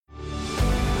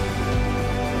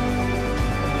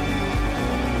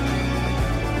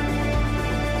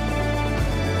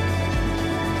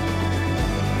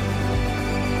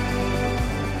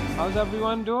How's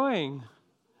everyone doing?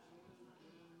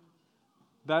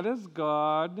 That is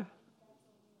good.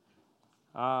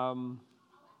 Um,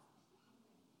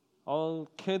 all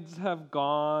kids have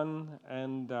gone,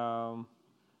 and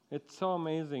it's so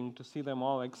amazing to see them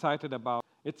all excited about.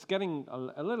 It's getting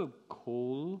a little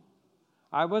cool.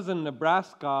 I was in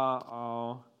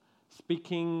Nebraska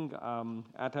speaking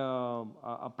at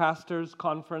a pastor's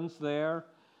conference there,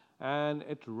 and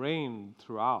it rained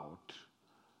throughout.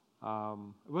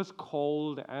 It was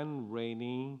cold and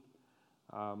rainy.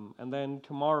 And then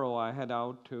tomorrow I head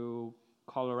out to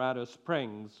Colorado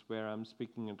Springs, where I'm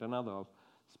speaking at another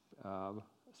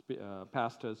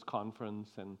pastor's conference.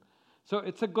 And so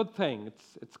it's a good thing.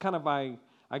 It's kind of I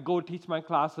go teach my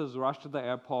classes, rush to the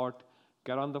airport,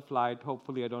 get on the flight.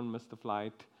 Hopefully I don't miss the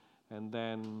flight, and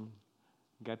then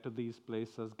get to these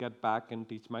places, get back and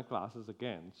teach my classes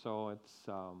again. So it's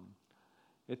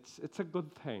a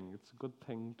good thing. It's a good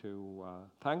thing to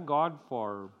thank God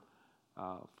for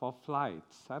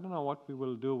flights. I don't know what we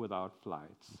will do without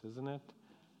flights, isn't it?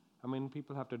 I mean,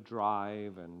 people have to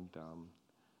drive, and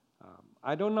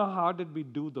I don't know how did we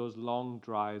do those long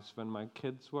drives when my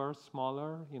kids were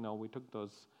smaller. You know, we took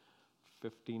those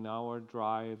 15-hour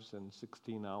drives and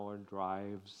 16-hour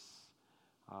drives.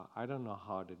 I don't know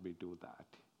how did we do that.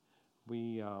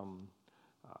 We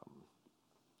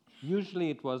usually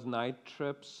it was night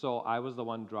trips, so I was the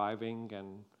one driving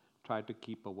and tried to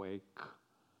keep awake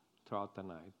throughout the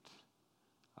night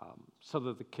so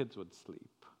that the kids would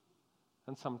sleep.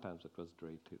 And sometimes it was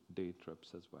day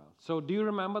trips as well. So do you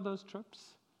remember those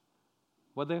trips?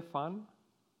 Were they fun?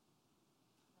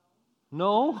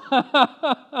 No?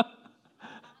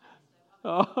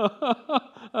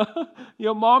 Oh.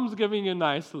 Your mom's giving you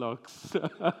nice looks. I spent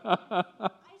like 15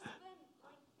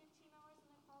 hours in the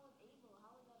car with Abel. How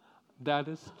would that That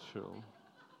is true.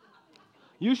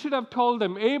 You should have told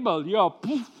him, Abel, you're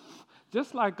poof,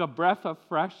 just like a breath of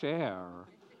fresh air.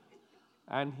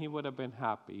 And he would have been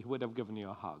happy. He would have given you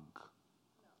a hug.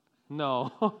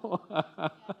 No.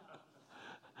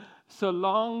 So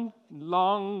long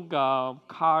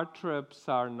car trips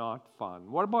are not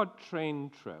fun. What about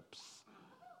train trips?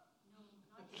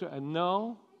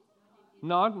 No?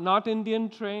 Not Indian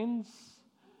trains?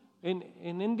 In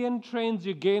Indian trains,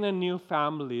 you gain a new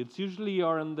family. It's usually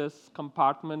you're in this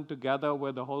compartment together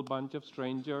with a whole bunch of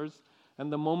strangers,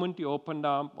 and the moment you open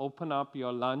up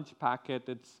your lunch packet,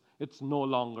 it's no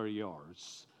longer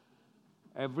yours.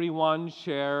 Everyone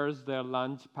shares their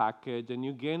lunch package, and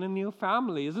you gain a new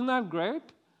family. Isn't that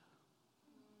great?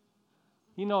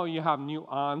 You know, you have new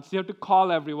aunts. You have to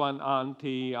call everyone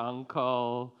auntie,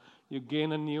 uncle. You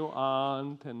gain a new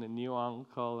aunt and a new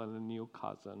uncle and a new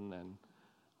cousin. And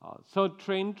so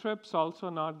train trips also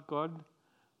not good.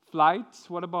 Flights,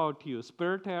 what about you?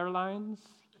 Spirit Airlines?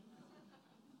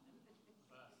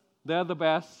 They're the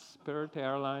best, Spirit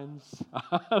Airlines.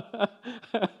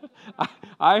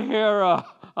 I hear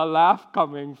a laugh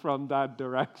coming from that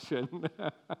direction.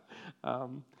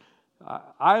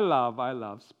 I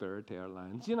love Spirit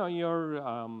Airlines. You know, you're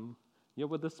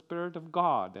with the Spirit of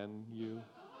God, and you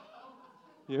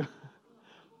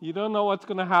don't know what's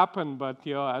going to happen, but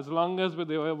as long as with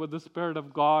the Spirit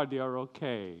of God, you're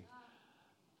okay.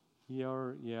 We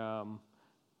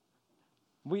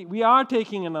are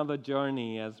taking another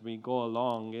journey as we go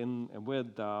along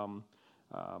with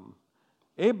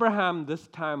Abraham this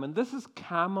time, and this is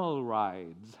camel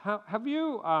rides.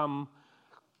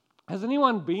 Has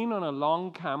anyone been on a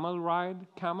long camel ride?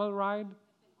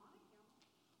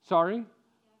 Sorry?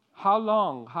 How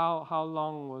long? How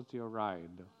long was your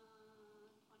ride?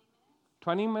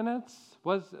 20 minutes?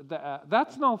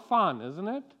 That's no fun, isn't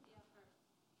it?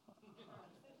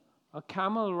 A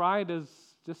camel ride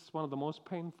is just one of the most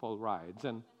painful rides,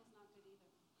 and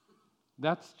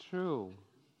that's true.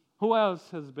 Who else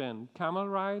has been? Camel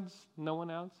rides? No one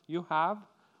else? You have?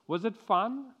 Was it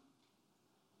fun?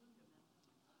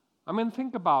 I mean,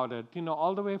 think about it. You know,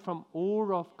 all the way from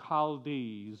Ur of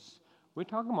Chaldees, we're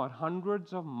talking about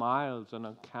hundreds of miles on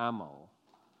a camel.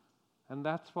 And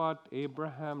that's what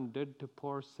Abraham did to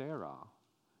poor Sarah.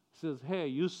 He says, hey,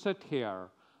 you sit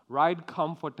here, ride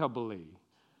comfortably.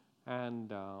 And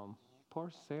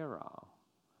poor Sarah.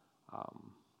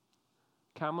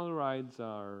 Camel rides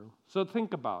are... So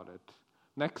think about it.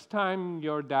 Next time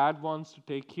your dad wants to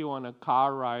take you on a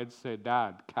car ride, say,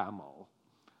 Dad, camel.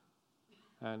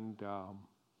 And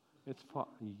it's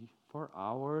for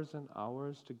hours and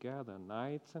hours together,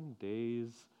 nights and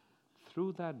days,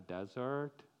 through that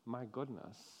desert. My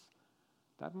goodness,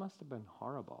 that must have been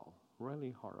horrible, really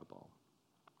horrible.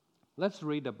 Let's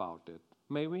read about it.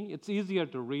 May we? It's easier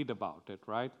to read about it,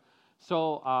 right?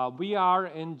 So we are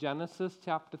in Genesis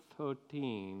chapter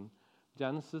 13,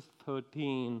 Genesis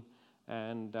 13.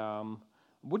 And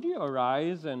would you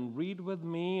arise and read with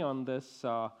me on this?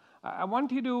 I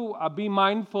want you to be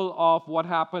mindful of what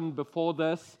happened before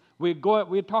this.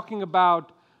 We're talking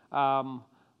about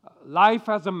life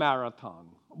as a marathon.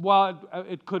 Well,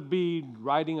 it could be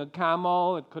riding a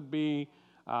camel. It could be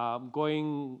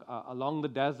going along the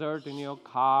desert in your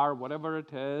car, whatever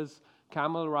it is.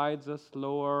 Camel rides are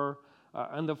slower.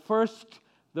 And the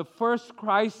first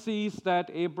crisis that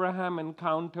Abraham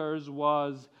encounters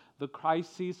was the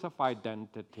crisis of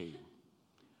identity,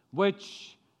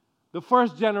 which the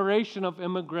first generation of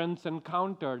immigrants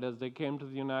encountered as they came to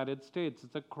the United States.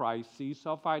 It's a crisis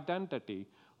of identity.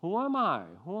 Who am I?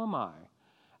 Who am I?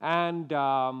 And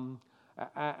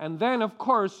then, of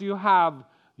course, you have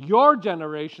your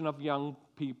generation of young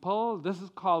people. This is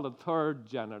called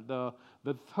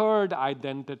the third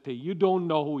identity. You don't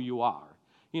know who you are.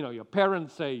 You know, your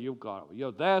parents say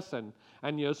you're this,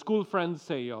 and your school friends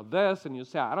say you're this, and you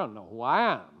say, I don't know who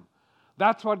I am.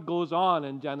 That's what goes on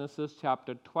in Genesis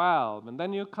chapter 12. And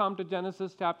then you come to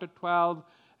Genesis chapter 12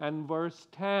 and verse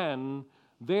 10.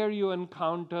 There you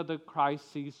encounter the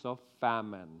crisis of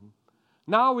famine.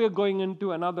 Now we're going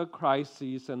into another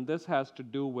crisis, and this has to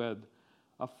do with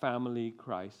a family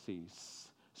crisis.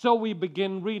 So we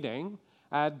begin reading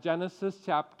at Genesis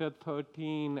chapter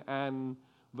 13 and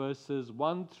verses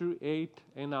 1 through 8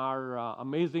 in our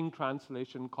amazing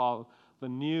translation called the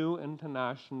New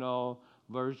International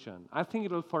Version. I think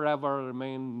it'll forever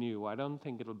remain new. I don't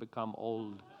think it'll become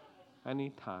old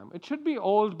anytime. It should be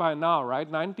old by now, right?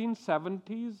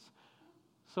 1970s.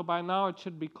 So by now it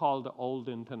should be called the Old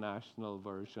International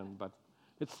Version, but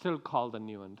it's still called the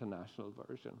New International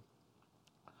Version.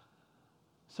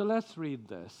 So let's read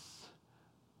this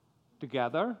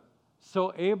together.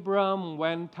 So Abram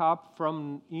went up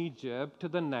from Egypt to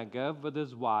the Negev with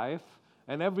his wife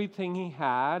and everything he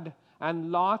had,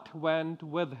 and Lot went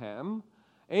with him.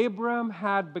 Abram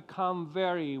had become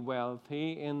very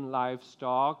wealthy in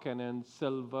livestock and in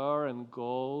silver and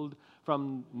gold.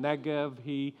 From Negev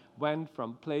he went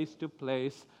from place to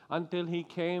place until he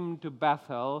came to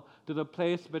Bethel, to the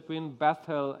place between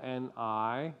Bethel and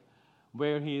Ai,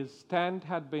 where his tent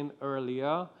had been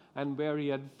earlier and where he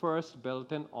had first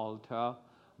built an altar.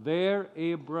 There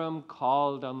Abram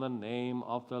called on the name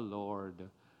of the Lord.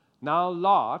 Now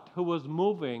Lot, who was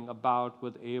moving about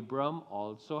with Abram,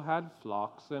 also had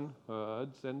flocks and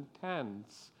herds and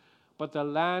tents. But the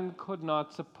land could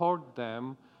not support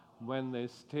them when they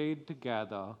stayed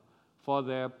together, for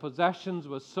their possessions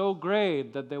were so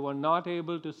great that they were not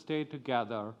able to stay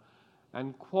together.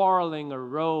 And quarreling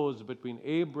arose between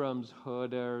Abram's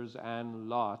herders and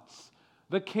Lot's.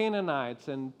 The Canaanites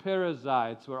and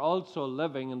Perizzites were also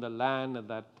living in the land at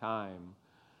that time.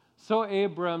 So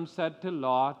Abram said to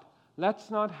Lot,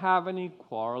 let's not have any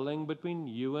quarreling between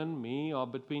you and me, or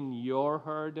between your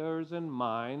herders and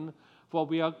mine, for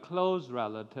we are close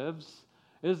relatives.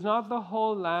 Is not the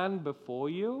whole land before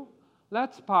you?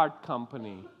 Let's part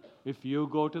company. If you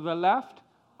go to the left,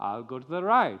 I'll go to the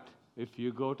right. If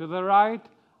you go to the right,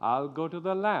 I'll go to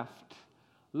the left.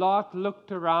 Lot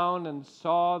looked around and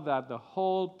saw that the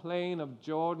whole plain of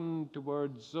Jordan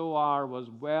towards Zoar was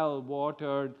well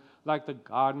watered, like the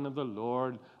garden of the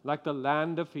Lord, like the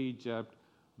land of Egypt.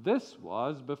 This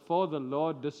was before the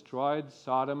Lord destroyed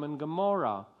Sodom and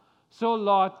Gomorrah. So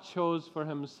Lot chose for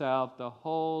himself the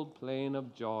whole plain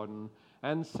of Jordan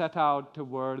and set out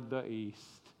toward the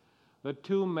east. The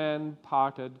two men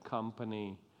parted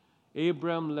company.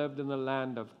 Abram lived in the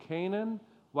land of Canaan,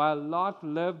 while Lot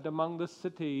lived among the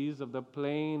cities of the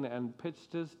plain and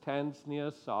pitched his tents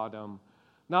near Sodom.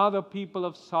 Now the people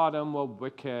of Sodom were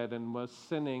wicked and were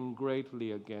sinning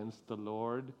greatly against the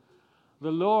Lord.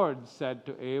 The Lord said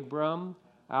to Abram,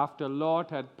 after Lot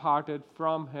had parted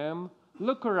from him,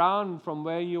 look around from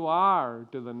where you are,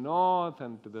 to the north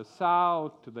and to the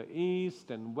south, to the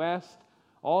east and west.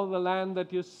 All the land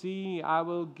that you see I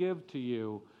will give to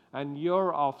you, and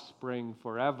your offspring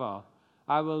forever.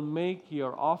 I will make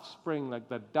your offspring like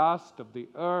the dust of the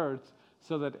earth,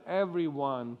 so that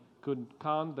everyone could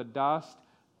count the dust,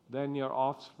 then your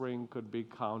offspring could be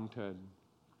counted.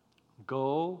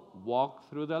 Go, walk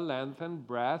through the length and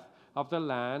breadth of the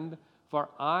land, for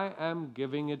I am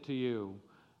giving it to you.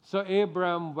 So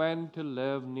Abram went to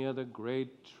live near the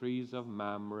great trees of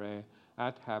Mamre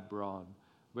at Hebron,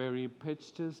 where he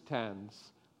pitched his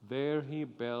tents. There he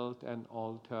built an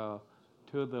altar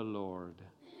to the Lord.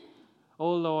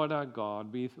 O Lord our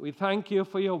God, we thank you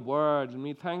for your word, and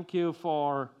we thank you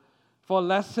for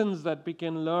lessons that we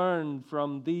can learn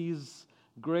from these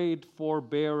great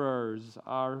forebearers,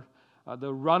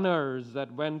 the runners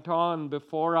that went on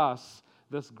before us,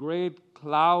 this great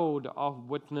cloud of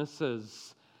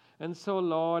witnesses. And so,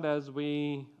 Lord, as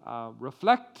we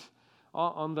reflect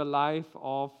on the life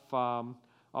of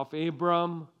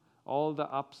Abram, all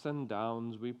the ups and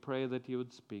downs, we pray that you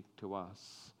would speak to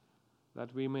us,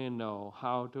 that we may know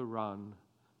how to run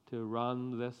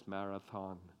this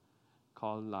marathon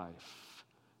called life.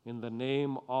 In the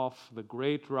name of the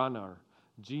great runner,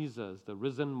 Jesus, the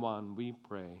risen one, we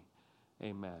pray.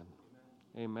 Amen.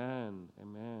 Amen.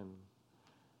 Amen.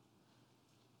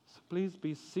 So please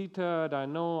be seated. I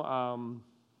know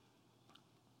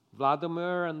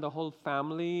Vladimir and the whole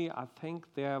family, I think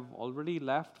they have already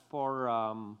left for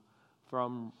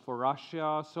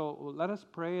Russia. So let us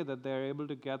pray that they're able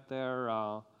to get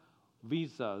their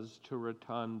visas to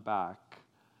return back.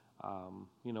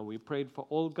 We prayed for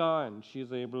Olga, and she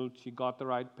got the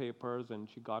right papers, and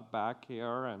she got back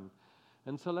here,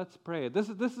 and so let's pray. This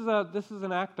is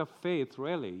an act of faith,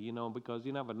 really, because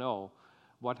you never know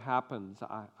what happens.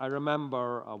 I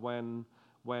remember when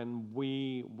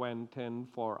we went in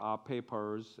for our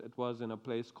papers, it was in a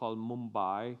place called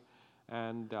Mumbai,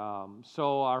 and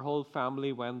so our whole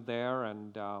family went there,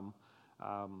 and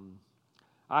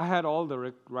I had all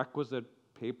the requisite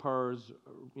papers.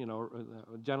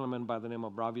 A gentleman by the name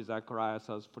of Ravi Zacharias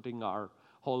was putting our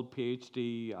whole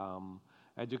PhD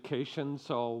education,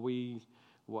 so we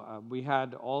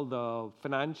had all the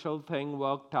financial thing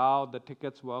worked out, the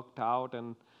tickets worked out,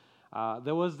 and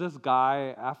there was this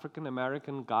guy,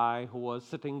 African-American guy, who was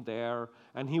sitting there,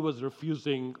 and he was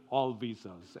refusing all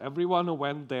visas. Everyone who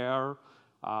went there,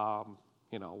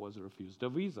 was refused a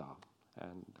visa.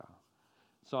 And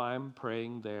so I'm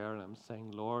praying there, and I'm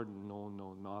saying, Lord, no,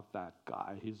 not that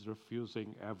guy. He's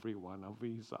refusing everyone a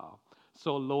visa.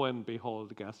 So lo and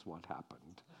behold, guess what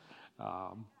happened?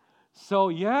 So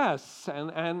yes,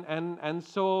 and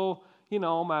so,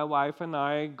 my wife and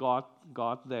I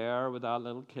got there with our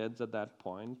little kids at that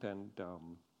point, and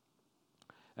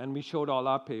we showed all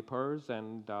our papers,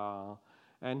 and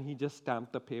he just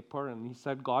stamped the paper, and he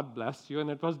said, God bless you, and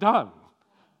it was done.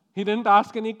 He didn't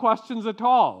ask any questions at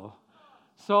all.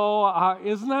 So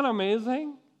isn't that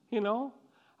amazing?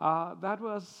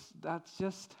 That's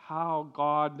just how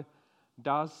God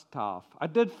does stuff. I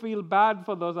did feel bad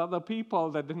for those other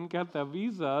people that didn't get their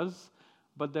visas,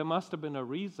 but there must have been a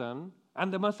reason.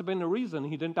 And there must have been a reason.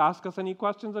 He didn't ask us any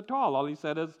questions at all. All he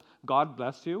said is, God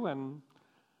bless you, and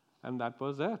that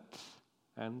was it.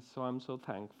 And so I'm so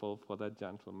thankful for that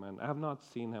gentleman. I have not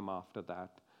seen him after that.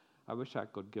 I wish I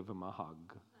could give him a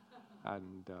hug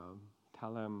and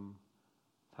tell him,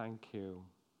 thank you.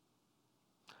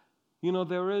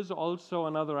 There is also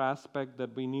another aspect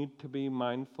that we need to be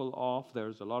mindful of.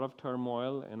 There's a lot of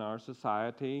turmoil in our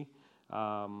society.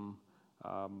 You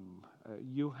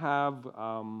have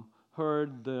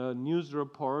heard the news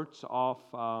reports of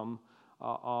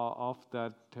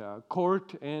that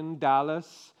court in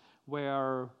Dallas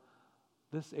where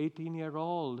this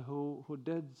 18-year-old who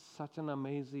did such an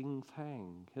amazing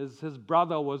thing. His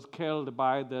brother was killed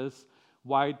by this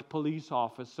white police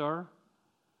officer.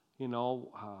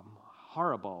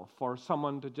 Horrible for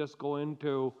someone to just go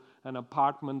into an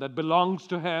apartment that belongs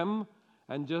to him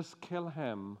and just kill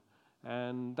him.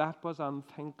 And that was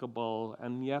unthinkable.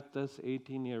 And yet this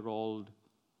 18-year-old,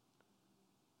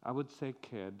 I would say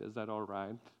kid, is that all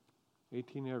right?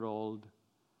 18-year-old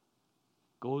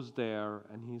goes there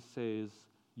and he says,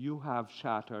 you have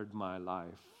shattered my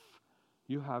life.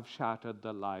 You have shattered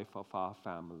the life of our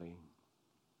family.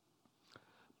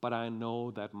 But I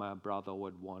know that my brother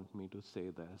would want me to say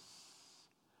this.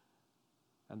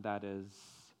 And that is,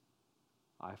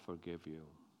 I forgive you.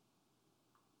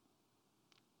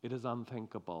 It is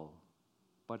unthinkable,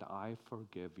 but I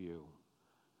forgive you.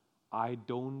 I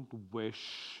don't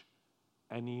wish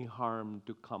any harm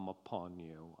to come upon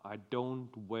you. I don't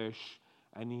wish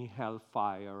any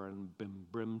hellfire and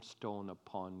brimstone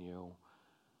upon you.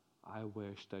 I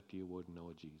wish that you would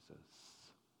know Jesus.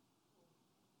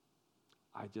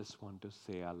 I just want to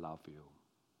say I love you.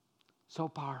 So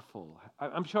powerful.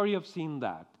 I'm sure you have seen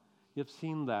that. You've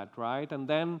seen that, right? And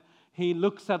then he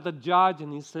looks at the judge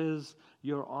and he says,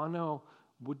 Your Honor,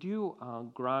 would you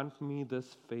grant me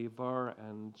this favor?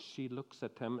 And she looks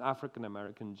at him,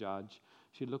 African-American judge.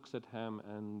 She looks at him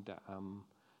and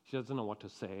she doesn't know what to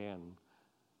say. And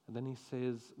then he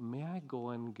says, may I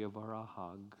go and give her a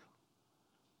hug?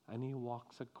 And he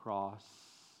walks across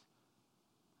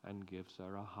and gives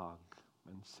her a hug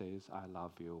and says, I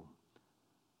love you.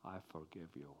 I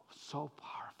forgive you. So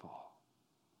powerful.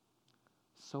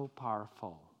 So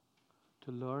powerful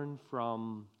to learn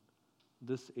from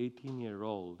this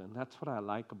 18-year-old. And that's what I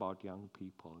like about young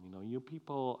people. You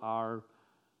people are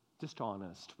just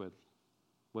honest with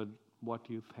what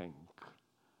you think.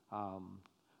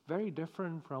 Very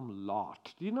different from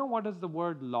Lot. Do you know what does the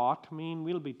word Lot mean?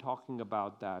 We'll be talking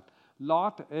about that.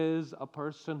 Lot is a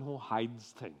person who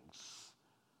hides things.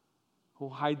 Who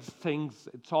hides things,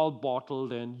 it's all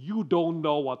bottled in. You don't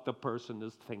know what the person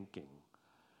is thinking.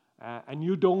 And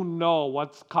you don't know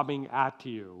what's coming at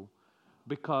you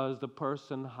because the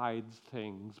person hides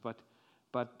things. But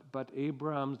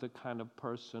Abraham's the kind of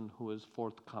person who is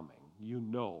forthcoming. You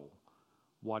know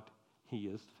what he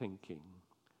is thinking.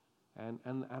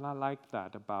 And I like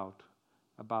that about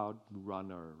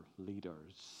runner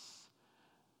leaders.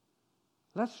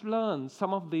 Let's learn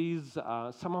some of these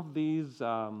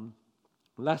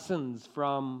lessons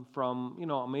from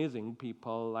amazing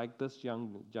people like this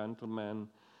young gentleman,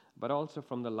 but also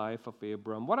from the life of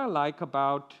Abram. What I like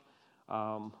about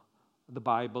the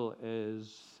Bible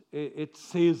is it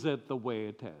says it the way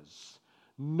it is.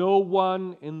 No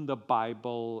one in the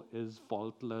Bible is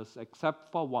faultless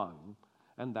except for one,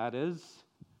 and that is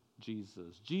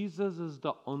Jesus. Jesus is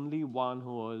the only one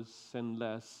who is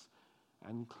sinless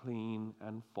and clean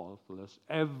and faultless.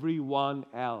 Everyone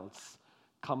else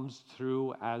comes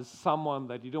through as someone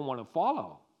that you don't want to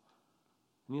follow.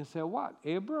 And you say, what?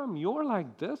 Abram, you're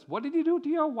like this? What did you do to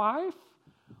your wife?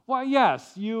 Well,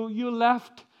 yes, you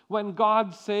left when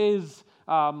God says,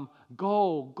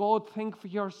 go think for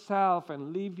yourself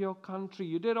and leave your country.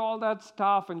 You did all that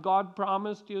stuff and God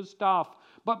promised you stuff.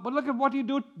 But look at what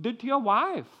you did to your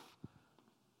wife.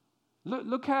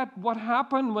 Look at what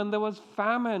happened when there was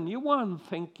famine. You weren't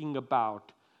thinking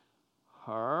about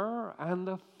her and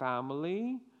the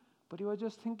family, but you were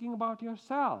just thinking about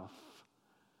yourself.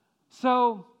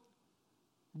 So,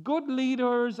 good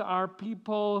leaders are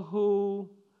people who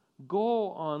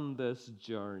go on this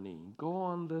journey,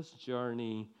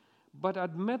 but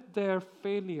admit their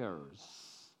failures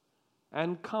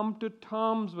and come to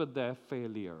terms with their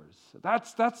failures.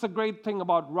 That's the great thing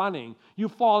about running. You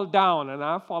fall down, and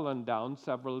I've fallen down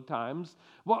several times.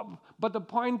 But the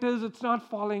point is, it's not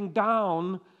falling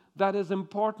down that is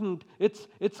important. It's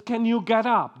can you get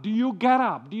up? Do you get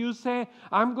up? Do you say,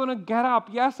 I'm going to get up?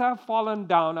 Yes, I've fallen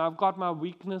down. I've got my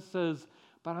weaknesses,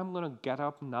 but I'm going to get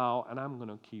up now, and I'm going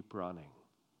to keep running.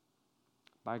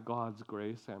 By God's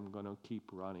grace, I'm going to keep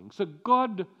running. So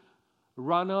good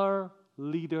runner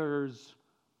leaders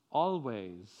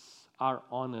always are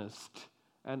honest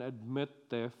and admit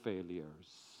their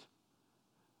failures.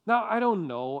 Now, I don't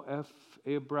know if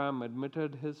Abraham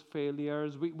admitted his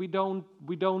failures. We don't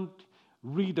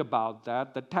read about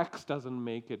that. The text doesn't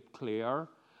make it clear.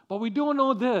 But we do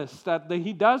know this, that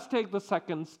he does take the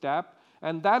second step,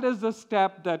 and that is the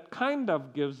step that kind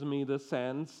of gives me the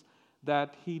sense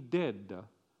that he did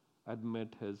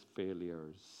admit his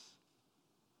failures.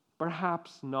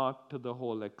 Perhaps not to the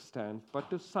whole extent, but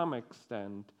to some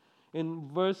extent. In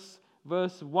verse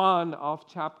 1 of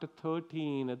chapter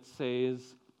 13, it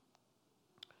says,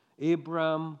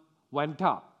 Abram went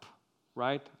up,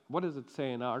 right? What does it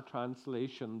say in our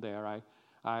translation there?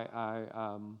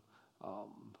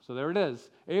 So there it is.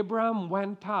 Abram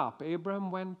went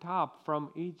up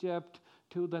from Egypt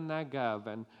to the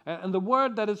Negev. And the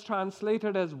word that is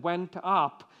translated as went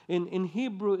up in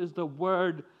Hebrew is the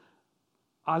word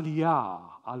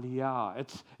aliyah.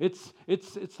 It's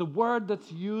the word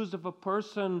that's used of a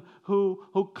person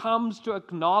who comes to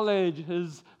acknowledge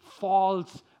his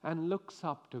faults and looks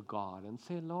up to God and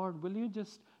say, Lord, will you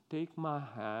just take my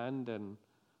hand and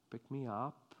pick me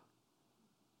up?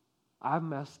 I've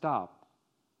messed up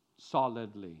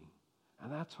solidly.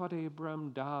 And that's what Abram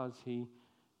does. He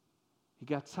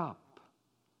gets up,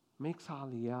 makes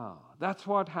aliyah. That's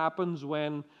what happens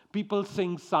when people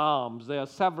sing psalms. There are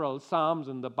several psalms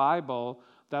in the Bible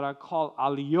that are called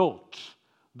aliyot.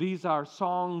 These are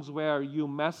songs where you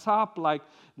mess up, like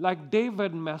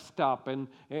David messed up, and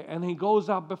he goes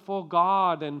up before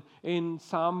God in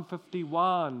Psalm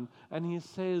 51, and he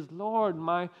says, Lord,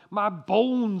 my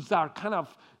bones are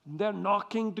they're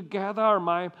knocking together.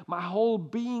 My whole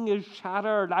being is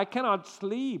shattered. I cannot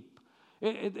sleep.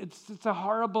 It's a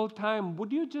horrible time.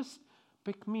 Would you just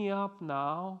pick me up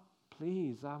now?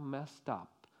 Please, I've messed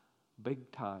up big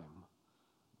time.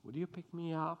 Would you pick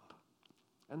me up?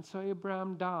 And so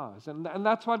Abraham does. And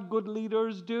that's what good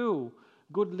leaders do.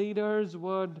 Good leaders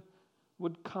would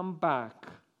come back,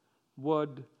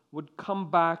 would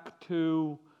come back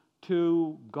to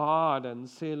God and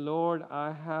say, Lord,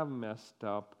 I have messed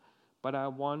up, but I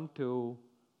want to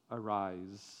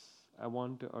arise. I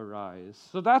want to arise.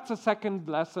 So that's a second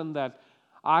lesson that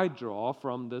I draw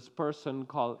from this person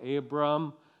called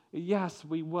Abram. Yes,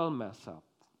 we will mess up.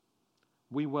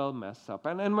 We will mess up.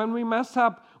 And when we mess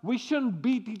up, we shouldn't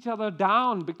beat each other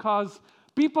down because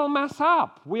People mess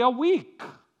up. We are weak.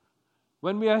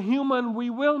 When we are human, we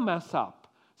will mess up.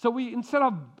 So instead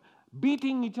of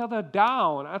beating each other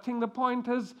down, I think the point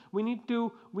is we need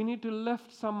to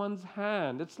lift someone's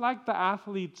hand. It's like the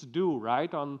athletes do,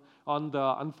 right?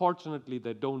 Unfortunately,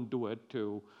 they don't do it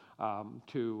to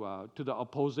the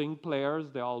opposing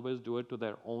players. They always do it to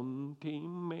their own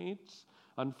teammates,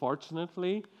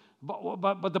 unfortunately.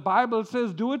 But the Bible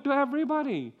says do it to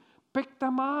everybody. Pick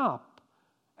them up.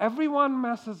 Everyone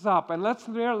messes up, and let's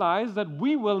realize that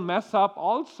we will mess up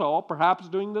also, perhaps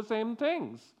doing the same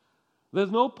things.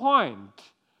 There's no point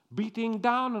beating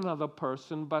down another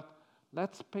person, but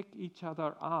let's pick each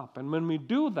other up. And when we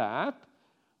do that,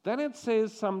 then it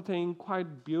says something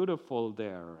quite beautiful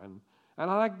there. And I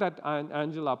like that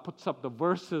Angela puts up the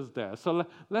verses there. So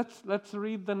let's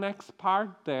read the next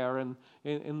part there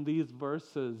in these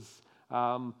verses.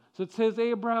 So it says,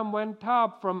 Abraham went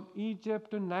up from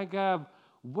Egypt to Negev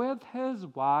with his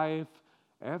wife,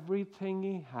 everything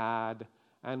he had,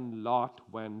 and Lot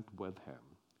went with him.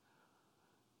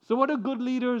 So what do good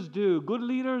leaders do? Good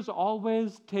leaders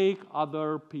always take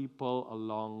other people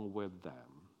along with them.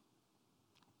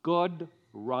 Good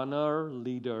runner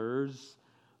leaders,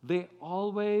 they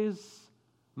always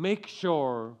make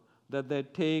sure that they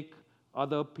take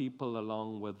other people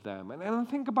along with them. And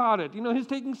think about it. He's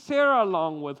taking Sarah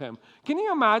along with him. Can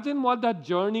you imagine what that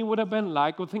journey would have been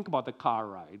like? Well, think about the car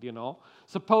ride,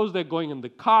 Suppose they're going in the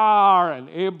car and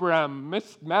Abraham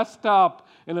messed up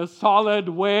in a solid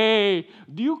way.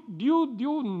 Do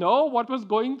you know what was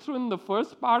going through in the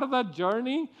first part of that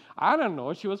journey? I don't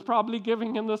know. She was probably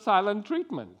giving him the silent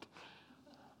treatment.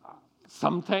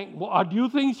 Or do you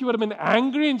think she would have been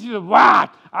angry and she said,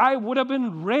 what? I would have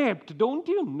been raped. Don't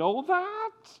you know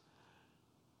that?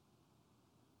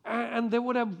 And they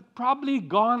would have probably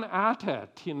gone at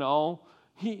it, She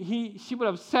would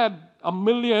have said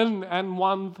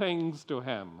 1,000,001 things to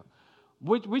him,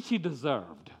 which he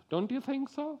deserved. Don't you think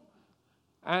so?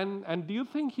 And do you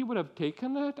think he would have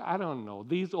taken it? I don't know.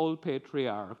 These old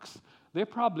patriarchs, they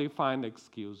probably find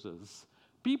excuses.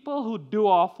 People who do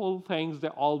awful things, they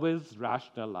always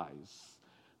rationalize.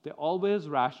 What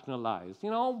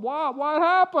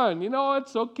happened?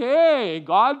 It's okay.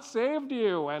 God saved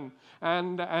you, and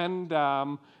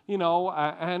I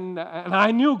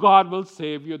knew God will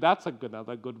save you. That's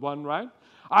another good one, right?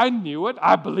 I knew it.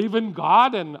 I believe in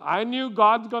God, and I knew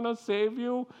God's gonna save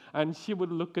you. And she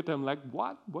would look at him like,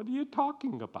 "What? What are you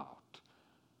talking about?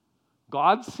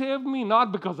 God saved me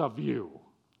not because of you.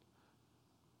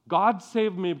 God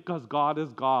saved me because God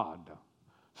is God."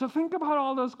 So think about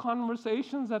all those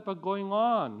conversations that were going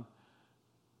on.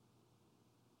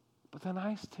 But the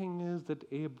nice thing is that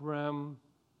Abraham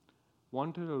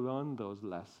wanted to learn those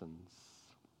lessons.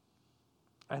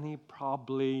 And he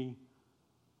probably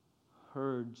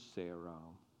heard Sarah.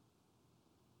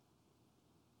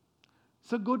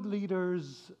 So good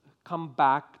leaders come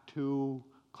back to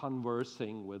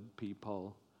conversing with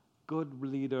people. Good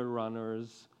leader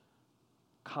runners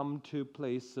come to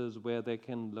places where they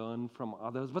can learn from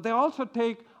others, but they also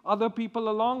take other people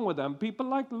along with them, people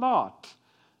like Lot.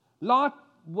 Lot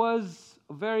was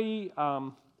a very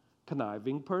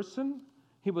conniving person.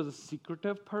 He was a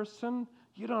secretive person.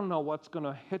 You don't know what's going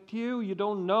to hit you. You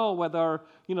don't know whether,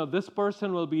 this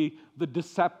person will be the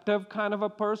deceptive kind of a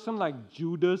person like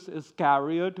Judas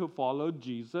Iscariot who followed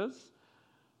Jesus.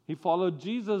 He followed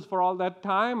Jesus for all that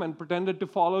time and pretended to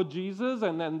follow Jesus.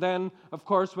 And then, of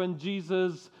course, when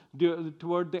Jesus,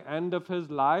 toward the end of his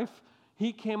life,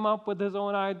 he came up with his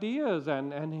own ideas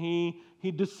and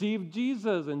he deceived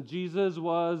Jesus. And Jesus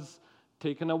was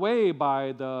taken away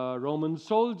by the Roman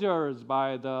soldiers,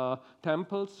 by the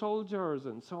temple soldiers,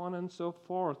 and so on and so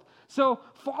forth. So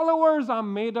followers are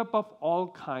made up of all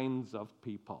kinds of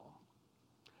people.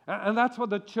 And that's what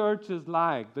the church is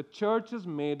like. The church is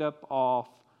made up of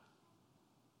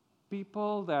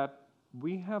people that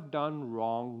we have done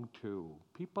wrong to,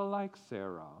 people like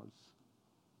Sarah's.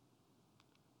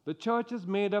 The church is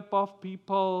made up of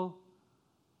people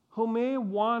who may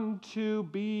want to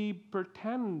be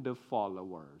pretend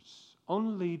followers,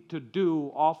 only to do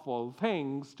awful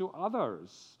things to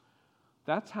others.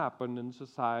 That's happened in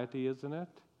society, isn't it?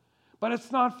 But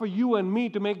it's not for you and me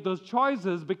to make those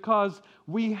choices, because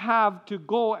we have to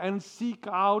go and seek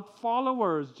out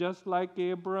followers just like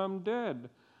Abraham did.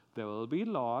 There will be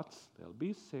Lots, there'll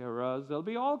be Sarahs, there'll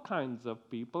be all kinds of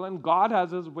people, and God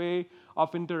has his way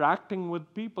of interacting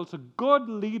with people. So good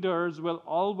leaders will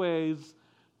always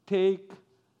take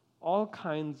all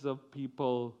kinds of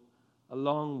people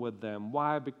along with them.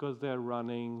 Why? Because they're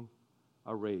running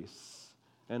a race.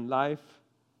 And life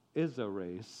is a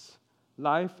race.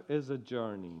 Life is a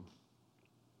journey.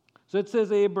 So it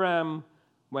says Abraham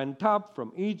went up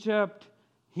from Egypt,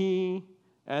 he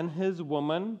and his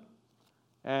woman,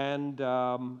 and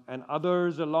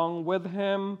others along with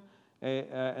him,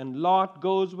 and Lot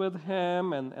goes with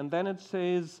him, and then it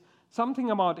says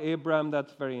something about Abraham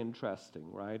that's very interesting,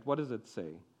 right? What does it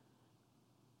say?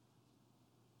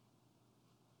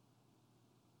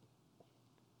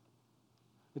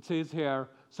 It says here,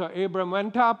 so Abram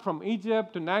went up from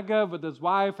Egypt to Negev with his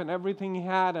wife and everything he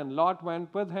had, and Lot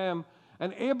went with him.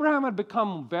 And Abraham had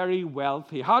become very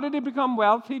wealthy. How did he become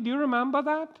wealthy? Do you remember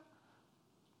that?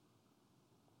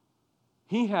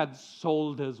 He had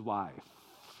sold his wife,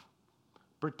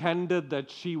 pretended that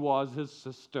she was his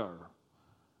sister.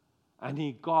 And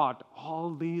he got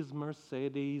all these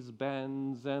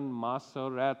Mercedes-Benz and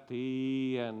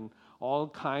Maserati and all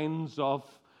kinds of,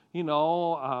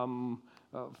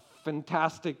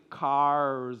 fantastic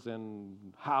cars and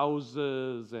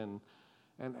houses and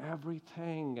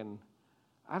everything. And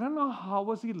I don't know, how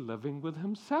was he living with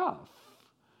himself?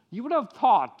 You would have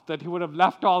thought that he would have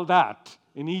left all that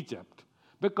in Egypt,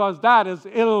 because that is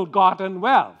ill-gotten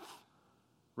wealth,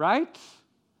 right?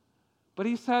 But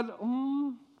he said,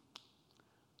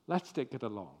 let's take it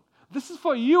along. This is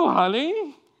for you,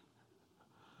 honey.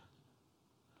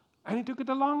 And he took it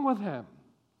along with him.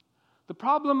 The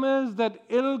problem is that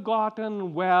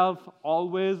ill-gotten wealth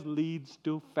always leads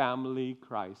to family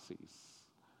crises.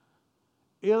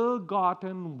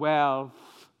 Ill-gotten wealth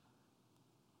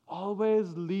always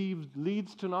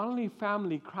leads to not only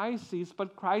family crises,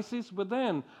 but crises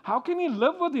within. How can you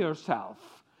live with yourself?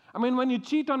 I mean, when you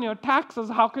cheat on your taxes,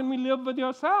 how can we live with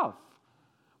yourself?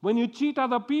 When you cheat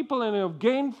other people and you've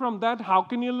gained from that, how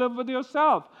can you live with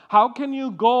yourself? How can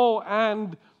you go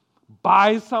and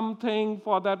buy something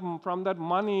from that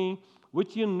money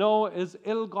which you know is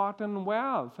ill-gotten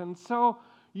wealth? And so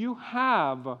you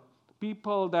have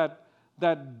people that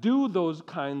do those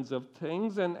kinds of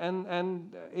things,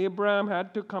 and Abraham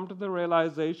had to come to the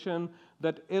realization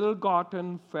that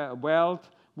ill-gotten wealth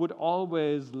would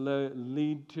always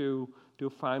lead to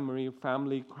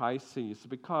family crises,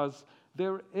 because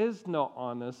there is no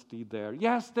honesty there.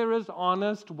 Yes, there is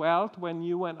honest wealth when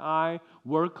you and I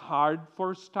work hard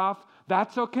for stuff.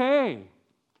 That's okay,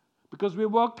 because we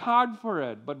worked hard for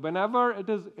it. But whenever it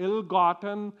is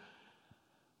ill-gotten,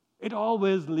 it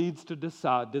always leads to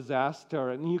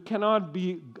disaster. And you cannot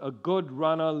be a good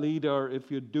runner leader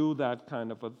if you do that kind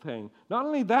of a thing. Not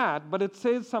only that, but it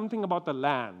says something about the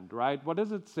land, right? What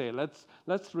does it say?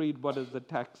 Let's read what does the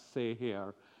text say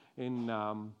here in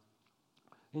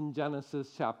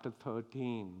Genesis chapter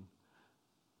 13.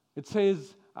 It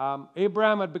says,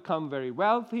 Abraham had become very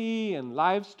wealthy in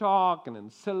livestock and in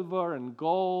silver and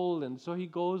gold, and so he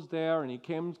goes there and he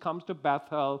comes to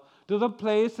Bethel, to the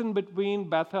place in between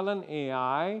Bethel and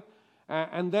Ai,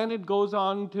 and then it goes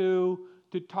on to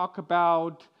talk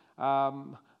about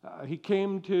he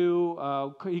called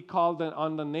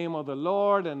on the name of the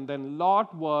Lord, and then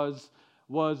Lot was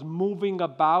moving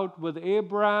about with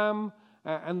Abraham.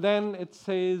 And then it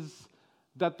says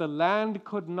that the land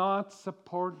could not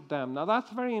support them. Now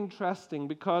that's very interesting,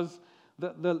 because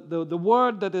the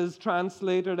word that is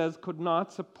translated as could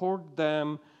not support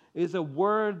them is a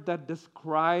word that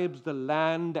describes the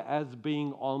land as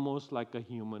being almost like a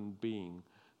human being,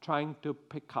 trying to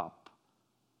pick up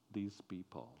these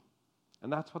people.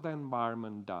 And that's what the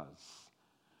environment does.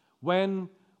 When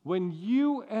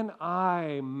you and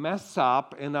I mess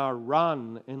up in our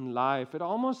run in life, it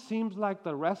almost seems like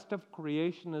the rest of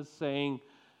creation is saying,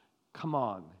 come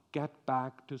on, get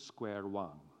back to square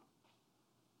one.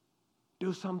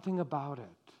 Do something about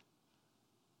it.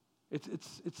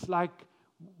 It's like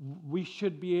we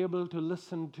should be able to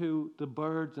listen to the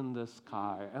birds in the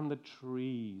sky and the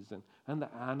trees and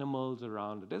the animals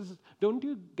around it. Don't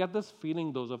you get this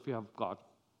feeling, those of you who have got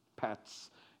pets?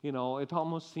 It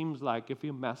almost seems like if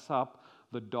you mess up,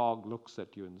 the dog looks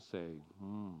at you and say,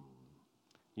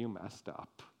 you messed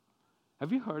up.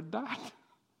 Have you heard that?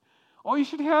 Oh, you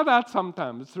should hear that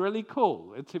sometime. It's really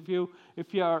cool. It's if you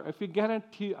get in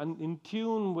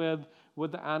tune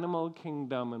with the animal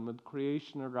kingdom and with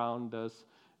creation around us,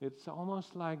 it's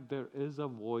almost like there is a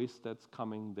voice that's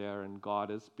coming there and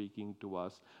God is speaking to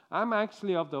us. I'm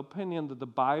actually of the opinion that the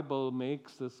Bible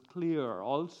makes this clear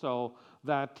also,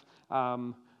 that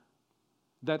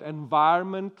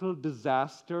environmental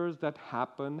disasters that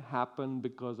happen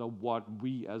because of what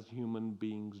we as human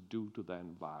beings do to the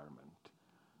environment.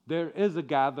 There is a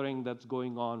gathering that's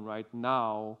going on right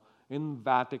now in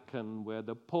Vatican where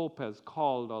the Pope has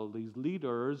called all these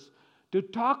leaders to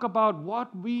talk about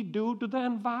what we do to the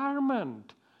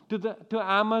environment, to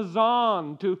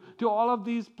Amazon, to all of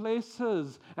these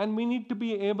places. And we need to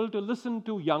be able to listen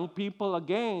to young people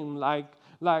again, like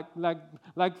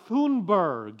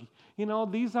Thunberg.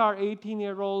 These are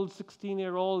 18-year-old,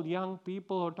 16-year-old young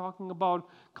people who are talking about,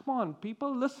 come on,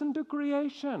 people, listen to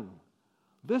creation.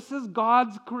 This is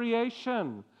God's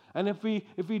creation. And if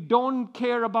we don't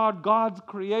care about God's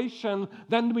creation,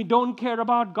 then we don't care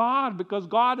about God, because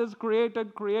God has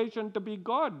created creation to be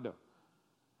good.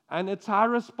 And it's our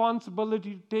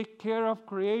responsibility to take care of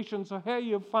creation. So here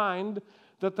you find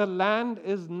that the land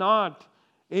is not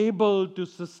able to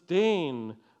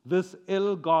sustain this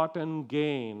ill-gotten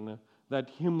gain that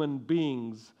human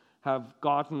beings have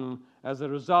gotten as a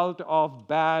result of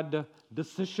bad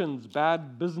decisions,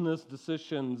 bad business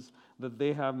decisions that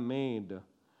they have made.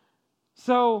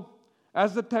 So,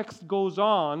 as the text goes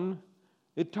on,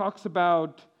 it talks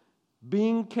about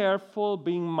being careful,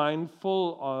 being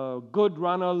mindful. Good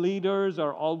runner leaders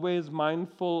are always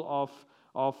mindful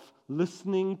of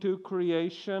listening to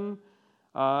creation.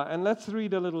 And let's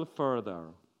read a little further.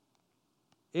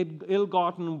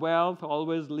 Ill-gotten wealth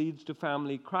always leads to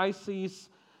family crises.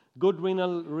 Good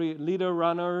leader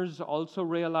runners also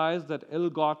realize that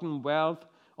ill-gotten wealth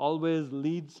always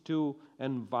leads to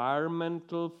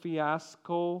environmental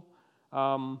fiasco.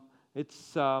 There's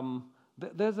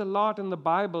a lot in the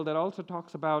Bible that also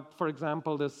talks about, for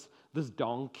example, this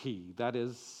donkey that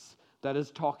is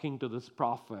talking to this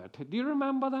prophet. Do you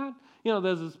remember that?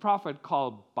 There's this prophet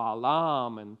called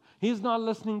Balaam, and he's not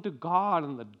listening to God,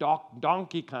 and the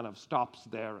donkey kind of stops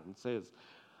there and says,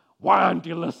 "Why aren't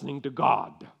you listening to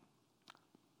God?"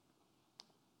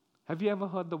 Have you ever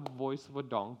heard the voice of a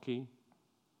donkey?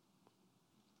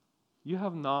 You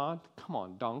have not? Come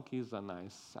on, donkeys are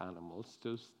nice animals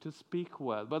to speak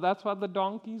with. But that's what the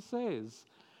donkey says.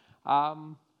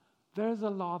 There's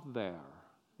a lot there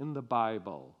in the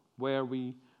Bible where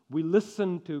we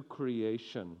listen to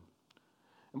creation.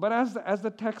 But as the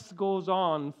text goes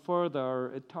on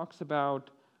further, it talks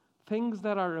about things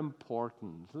that are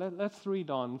important. Let's read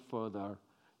on further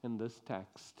in this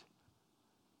text.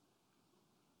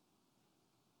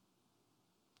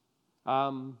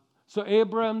 So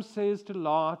Abram says to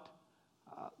Lot,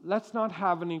 let's not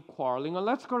have any quarreling. Or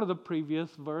let's go to the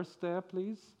previous verse there,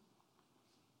 please.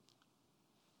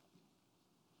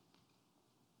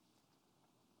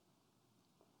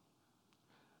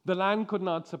 The land could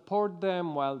not support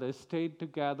them while they stayed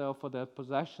together, for their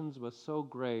possessions were so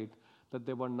great that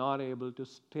they were not able to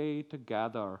stay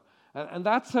together. And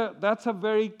that's a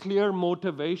very clear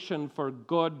motivation for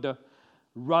good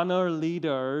runner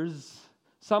leaders,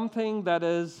 something that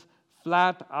is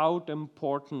flat out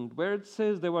important. Where it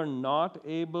says they were not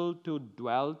able to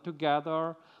dwell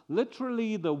together,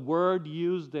 literally the word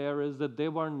used there is that they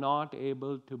were not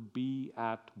able to be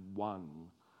at one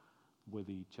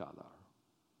with each other.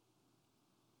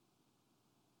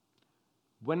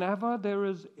 Whenever there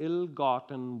is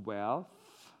ill-gotten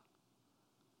wealth,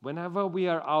 whenever we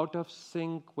are out of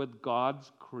sync with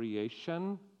God's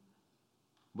creation,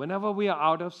 whenever we are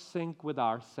out of sync with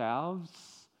ourselves,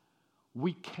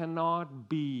 we cannot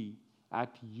be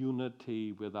at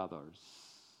unity with others.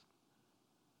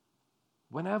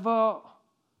 And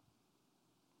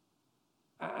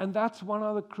that's one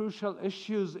of the crucial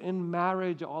issues in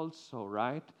marriage also,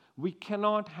 right? We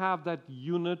cannot have that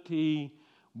unity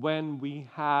when we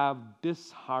have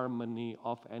disharmony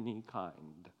of any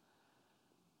kind.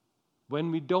 When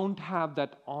we don't have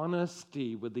that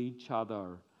honesty with each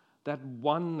other, that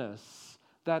oneness,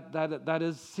 that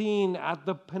is seen at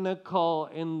the pinnacle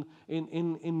in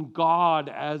God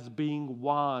as being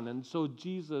one. And so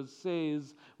Jesus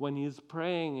says, when he's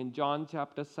praying in John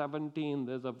chapter 17,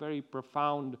 there's a very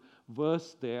profound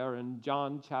verse there in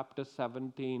John chapter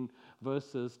 17,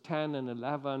 verses 10 and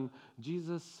 11.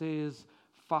 Jesus says,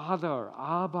 Father,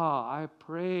 Abba, I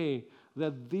pray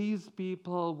that these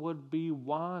people would be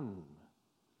one,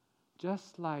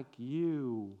 just like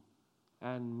you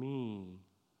and me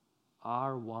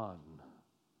are one.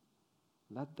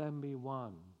 Let them be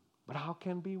one. But how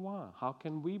can be one? How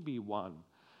can we be one?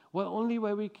 Well, only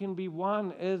way we can be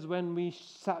one is when we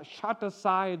shut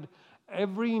aside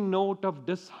every note of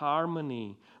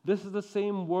disharmony. This is the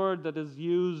same word that is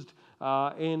used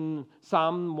in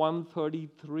Psalm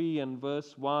 133 and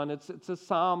verse 1. It's a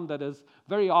psalm that is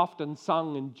very often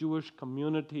sung in Jewish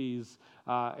communities.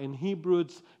 In Hebrew,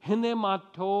 it's Hine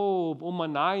matov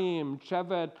umanayim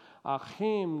shevet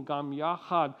achim gam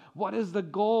yachad. What is the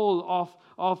goal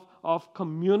of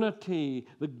community?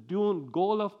 The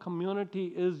goal of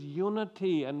community is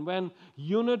unity. And when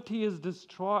unity is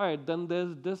destroyed, then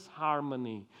there's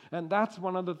disharmony. And that's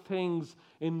one of the things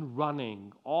in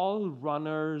running. All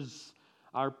runners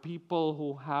are people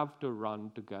who have to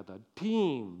run together.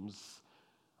 Teams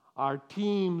are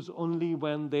teams only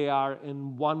when they are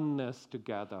in oneness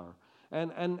together.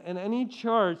 And any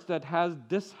church that has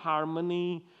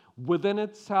disharmony within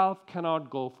itself cannot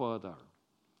go further.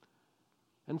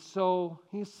 And so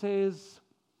he says,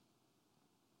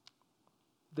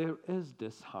 there is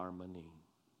disharmony.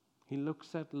 He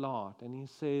looks at Lot and he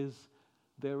says,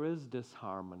 there is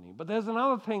disharmony. But there's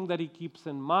another thing that he keeps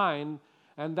in mind,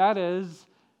 and that is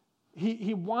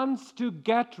he wants to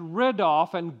get rid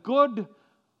of, and good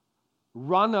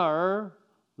runner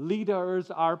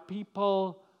leaders are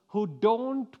people who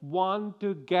don't want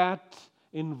to get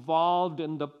involved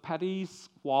in the petty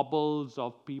squabbles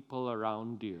of people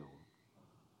around you.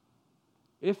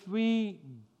 If we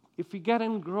get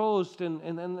engrossed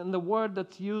in the word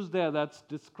that's used there,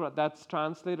 that's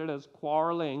translated as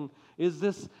quarreling, is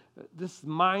this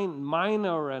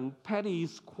minor and petty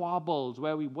squabbles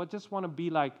where we just want to be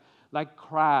like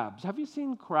crabs. Have you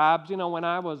seen crabs? You know, when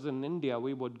I was in India,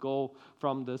 we would go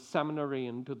from the seminary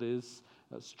into these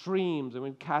streams, and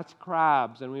we'd catch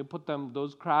crabs, and we put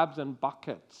those crabs in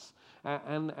buckets.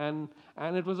 And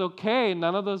it was okay.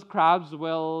 None of those crabs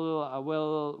will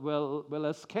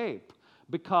escape,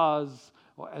 because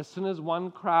as soon as one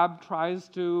crab tries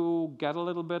to get a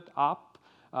little bit up,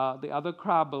 the other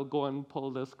crab will go and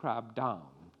pull this crab down.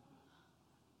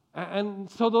 And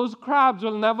so those crabs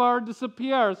will never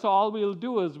disappear. So all we'll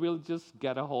do is we'll just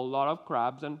get a whole lot of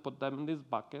crabs and put them in these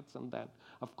buckets, and then,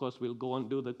 of course, we'll go and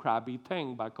do the crabby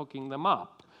thing by cooking them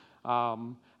up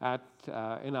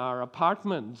in our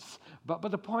apartments. But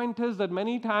the point is that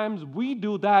many times we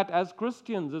do that as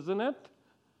Christians, isn't it?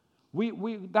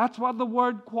 That's what the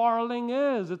word quarreling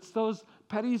is. It's those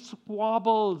petty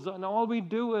squabbles, and all we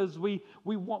do is we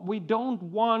don't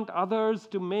want others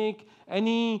to make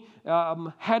any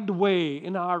headway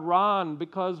in our run,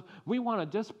 because we want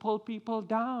to just pull people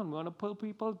down. We want to pull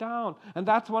people down. And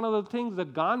that's one of the things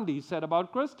that Gandhi said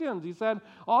about Christians. He said,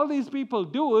 all these people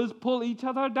do is pull each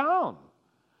other down.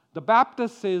 The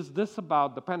Baptist says this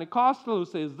about the Pentecostal, who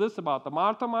says this about the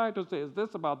Marthamite, who says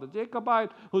this about the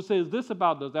Jacobite, who says this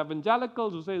about those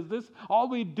evangelicals, who says this. All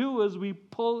we do is we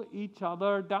pull each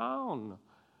other down.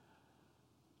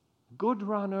 Good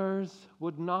runners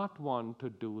would not want to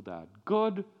do that.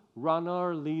 Good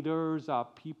runner leaders are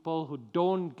people who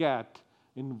don't get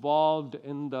involved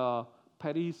in the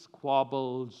petty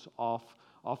squabbles of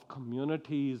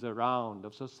communities around,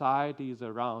 of societies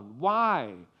around.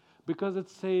 Why? Because it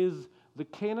says the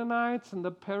Canaanites and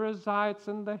the Perizzites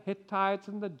and the Hittites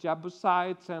and the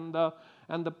Jebusites and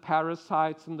the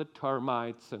Perizzites and the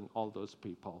termites and all those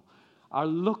people are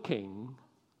looking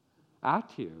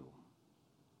at you.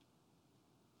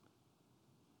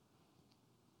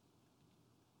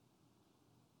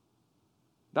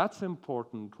 That's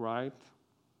important, right?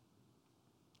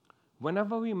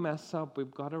 Whenever we mess up,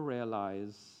 we've got to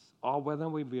realize, or whether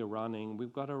we be running,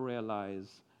 we've got to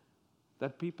realize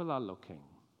that people are looking.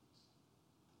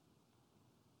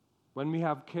 When we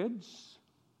have kids,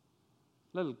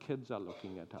 little kids are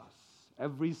looking at us.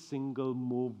 Every single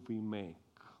move we make.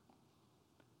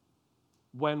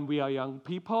 When we are young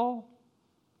people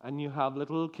and you have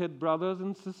little kid brothers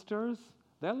and sisters,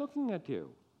 they're looking at you.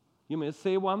 You may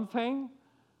say one thing,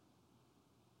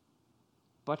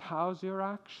 but how's your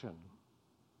action?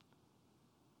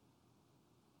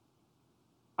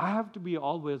 I have to be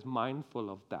always mindful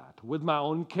of that with my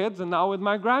own kids and now with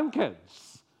my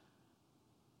grandkids.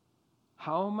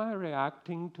 How am I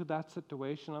reacting to that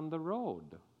situation on the road?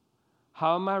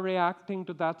 How am I reacting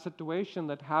to that situation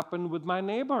that happened with my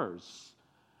neighbors?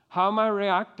 How am I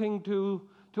reacting to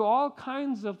all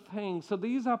kinds of things? So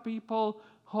these are people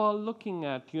who are looking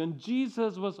at you. And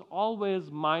Jesus was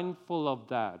always mindful of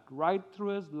that. Right through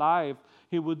his life,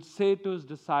 he would say to his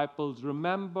disciples,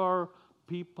 remember,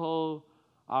 people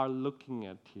are looking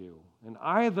at you. And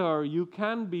either you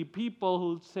can be people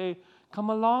who say, come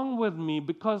along with me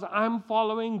because I'm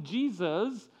following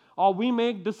Jesus, or we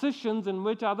make decisions in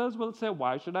which others will say,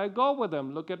 why should I go with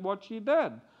him? Look at what she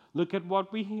did. Look at what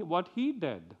he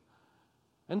did.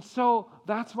 And so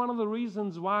that's one of the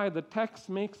reasons why the text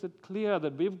makes it clear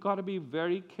that we've got to be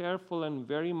very careful and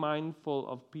very mindful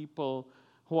of people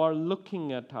who are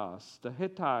looking at us, the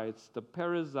Hittites, the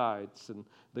Perizzites, and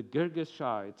the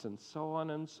Girgashites, and so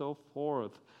on and so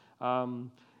forth.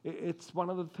 It's one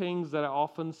of the things that I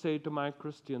often say to my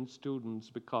Christian students,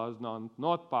 because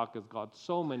North Park has got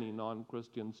so many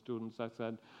non-Christian students. I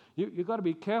said, you got to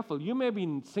be careful. You may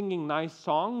be singing nice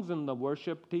songs in the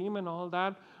worship team and all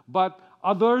that, but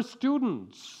other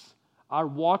students are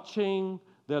watching.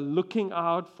 They're looking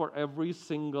out for every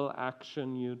single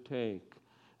action you take.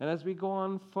 And as we go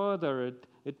on further,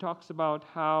 it talks about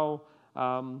how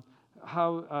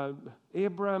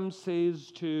Abram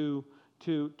says to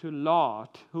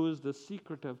Lot, who is the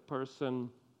secretive person,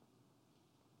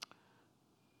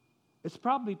 it's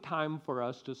probably time for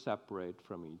us to separate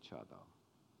from each other.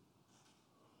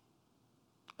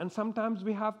 And sometimes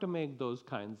we have to make those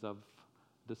kinds of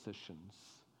decisions.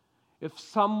 If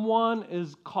someone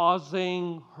is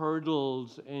causing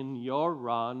hurdles in your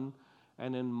run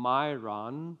and in my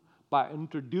run by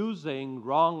introducing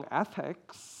wrong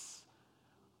ethics,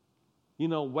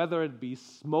 whether it be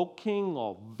smoking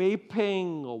or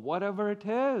vaping or whatever it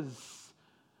is,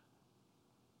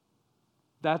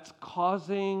 that's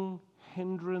causing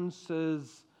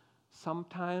hindrances,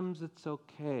 sometimes it's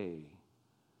okay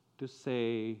to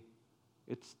say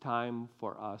it's time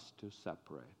for us to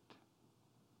separate.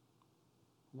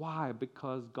 Why?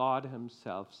 Because God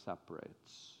Himself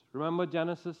separates. Remember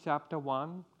Genesis chapter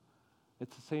 1?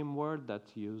 It's the same word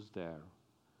that's used there.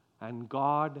 And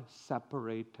God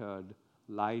separated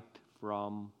light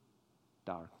from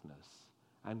darkness.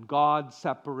 And God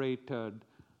separated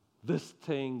this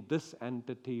thing, this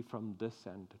entity from this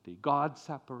entity. God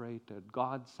separated.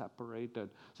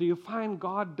 So you find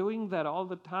God doing that all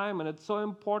the time, and it's so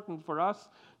important for us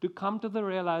to come to the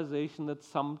realization that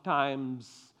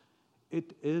sometimes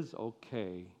it is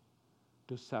okay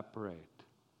to separate.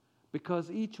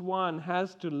 Because each one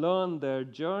has to learn their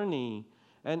journey.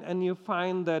 And you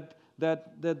find that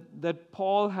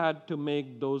Paul had to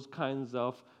make those kinds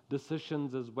of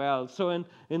decisions as well. So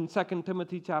in 2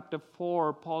 Timothy chapter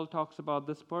 4, Paul talks about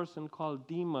this person called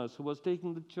Demas who was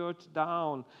taking the church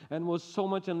down and was so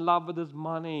much in love with his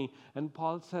money. And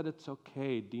Paul said, it's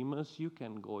okay, Demas, you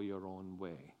can go your own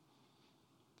way.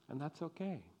 And that's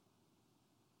okay.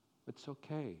 It's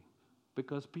okay.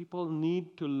 Because people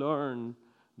need to learn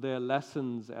their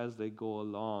lessons as they go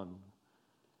along.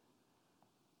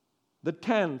 The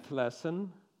 10th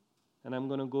lesson, and I'm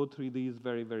going to go through these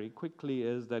very, very quickly,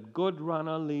 is that good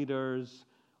runner leaders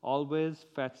always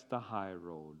fetch the high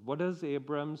road. What does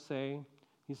Abram say?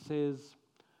 He says,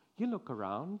 you look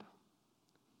around.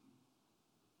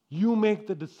 You make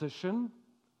the decision.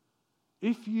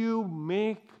 If you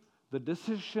make the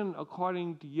decision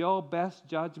according to your best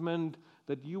judgment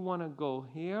that you want to go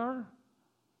here,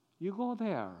 you go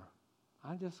there.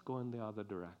 I'll just go in the other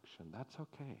direction. That's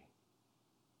okay.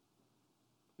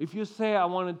 If you say, I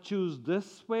want to choose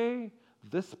this way,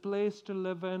 this place to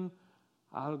live in,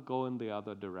 I'll go in the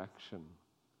other direction.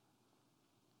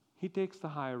 He takes the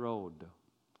high road.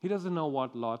 He doesn't know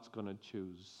what Lot's going to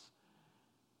choose.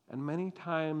 And many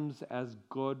times as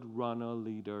good runner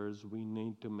leaders, we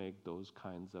need to make those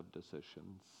kinds of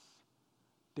decisions.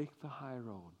 Take the high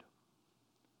road.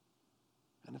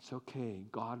 And it's okay.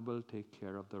 God will take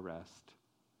care of the rest.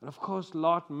 And of course,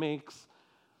 Lot makes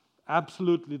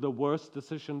absolutely the worst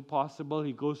decision possible.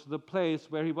 He goes to the place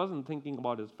where he wasn't thinking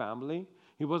about his family.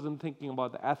 He wasn't thinking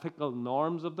about the ethical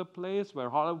norms of the place, where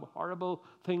horrible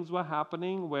things were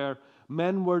happening, where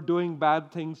men were doing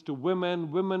bad things to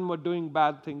women, women were doing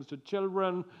bad things to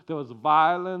children. There was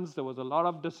violence, there was a lot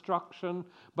of destruction.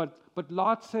 But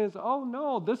Lot says, oh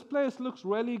no, this place looks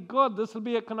really good. This will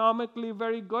be economically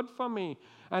very good for me.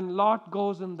 And Lot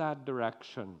goes in that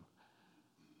direction.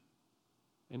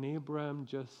 And Abram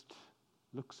just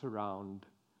looks around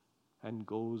and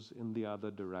goes in the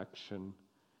other direction.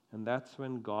 And that's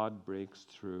when God breaks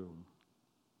through.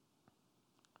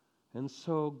 And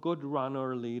so good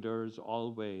runner leaders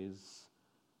always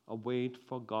await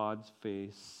for God's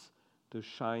face to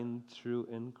shine through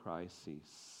in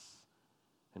crises.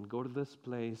 And go to this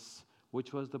place,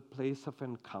 which was the place of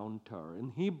encounter.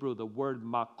 In Hebrew, the word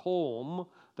makom,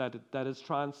 that is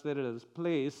translated as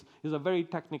place, is a very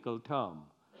technical term.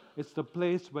 It's the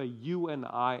place where you and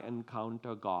I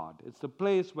encounter God. It's the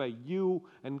place where you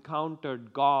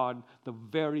encountered God the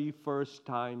very first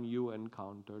time you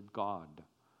encountered God.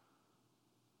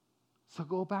 So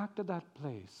go back to that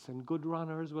place, and good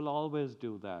runners will always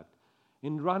do that.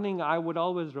 In running, I would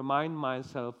always remind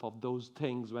myself of those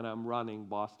things when I'm running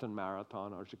Boston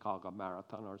Marathon or Chicago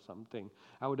Marathon or something.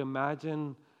 I would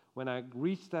imagine when I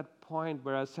reach that point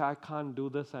where I say, I can't do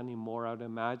this anymore, I would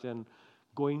imagine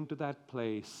going to that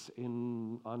place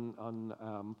on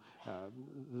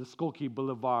the Skokie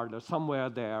Boulevard or somewhere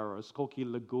there, or Skokie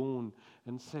Lagoon,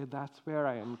 and say, that's where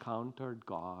I encountered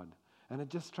God. And it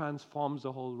just transforms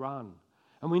the whole run.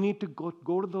 And we need to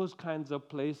go to those kinds of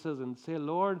places and say,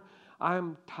 Lord,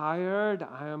 I'm tired,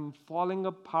 I am falling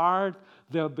apart,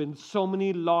 there have been so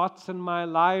many lots in my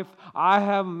life, I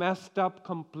have messed up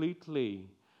completely.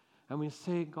 And we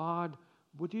say, God,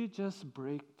 would you just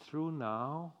break through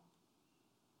now?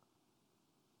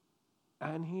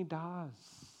 And He does.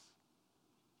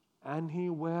 And He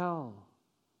will.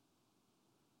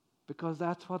 Because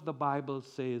that's what the Bible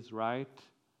says, right?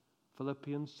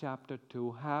 Philippians chapter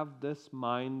 2, have this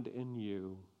mind in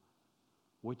you,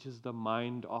 which is the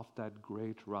mind of that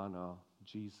great runner,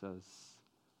 Jesus,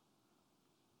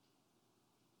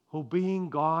 who being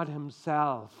God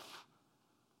Himself,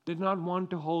 did not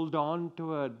want to hold on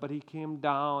to it, but He came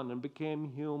down and became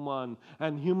human,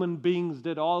 and human beings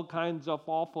did all kinds of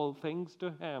awful things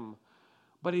to Him.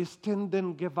 But He still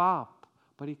didn't give up,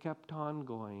 but He kept on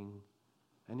going,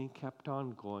 and He kept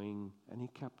on going, and He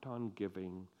kept on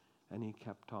giving, and He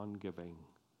kept on giving.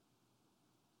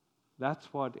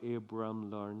 That's what Abram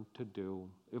learned to do,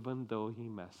 even though he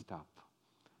messed up.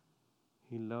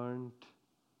 He learned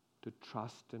to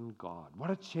trust in God.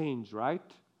 What a change, right?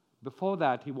 Before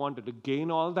that, he wanted to gain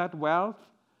all that wealth,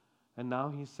 and now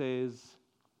he says,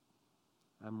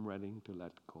 I'm ready to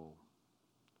let go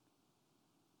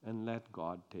and let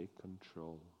God take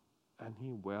control. And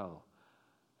He will.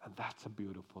 And that's a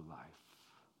beautiful life.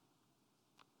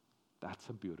 That's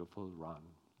a beautiful run.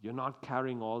 You're not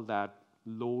carrying all that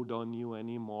load on you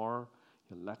anymore.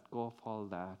 You let go of all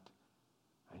that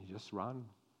and you just run.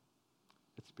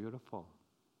 It's beautiful.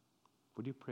 Would you pray?